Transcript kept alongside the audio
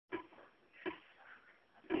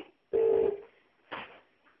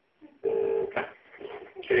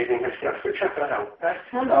evening, Mr. Which how can I help?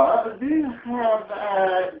 Hello, do you have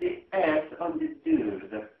the S on the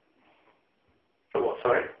dude? For what,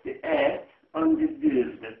 sorry? The S on the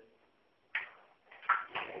dude.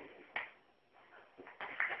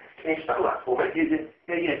 Can you spell that for me? Is it,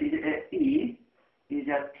 yes, is it E? Is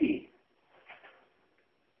it T?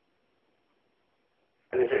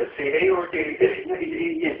 And is it a CD or a DVD?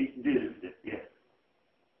 Yes, it's dude, yes.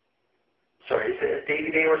 Sorry, is it a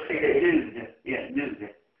DVD or a CD? Dude, yes, dude.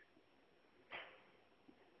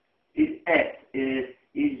 It's S,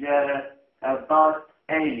 is about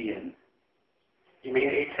aliens. You mean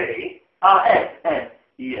E.T.? Ah, S,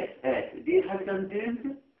 yes, S. Do you have it on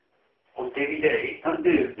dude? On DVD? On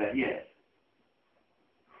dude, yes.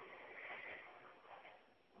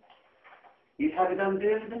 You have it on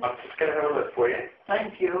dude? I'm just going to have a look for you.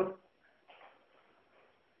 Thank you.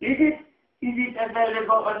 Is it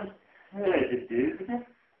available on third dude?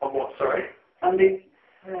 On what, sorry? On the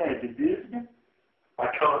third dude? I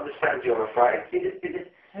can't understand you, I'm afraid. Is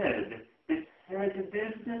it third? The third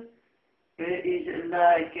dude is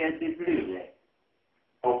like the Blu-ray.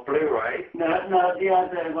 On Blu-ray? No, the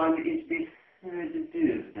other one is the third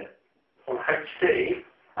dude. On HD?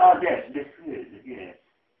 Ah, yes, the third, yes.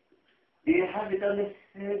 Do you have it on the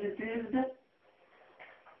third dude?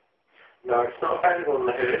 No, it's not available on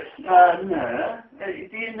the hood. No.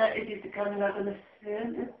 Do you know, is it coming out on the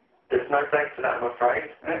third? There's no date for that, I'm afraid.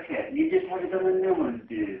 Okay, you just have it on a normal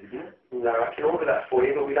dude. No, I can order that for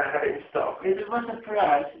you, but we don't have it in stock. What's the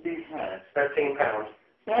price do you have? £13.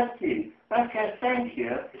 13. Okay, thank you.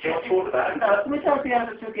 Did you want to order that? No, would I be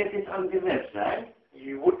able to get it on the website?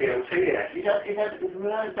 You would be able to, yes. Is that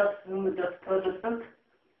word.who.co.uk?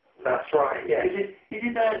 That's right, yes. Is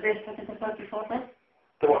it the certificate before that?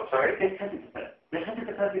 The what, sorry? The certificate. The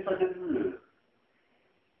certificate before the blue.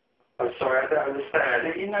 I'm sorry, I don't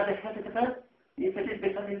understand. You know the certificate? You put it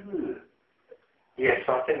before the blue. Yes,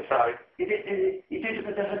 I think so. You did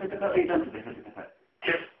put the certificate or you don't put the certificate?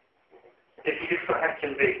 Just, if you just put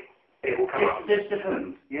HMV, it will come up. Just the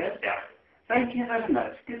phone, yes? Yeah. Thank you very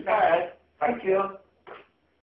much. Goodbye. Thank you.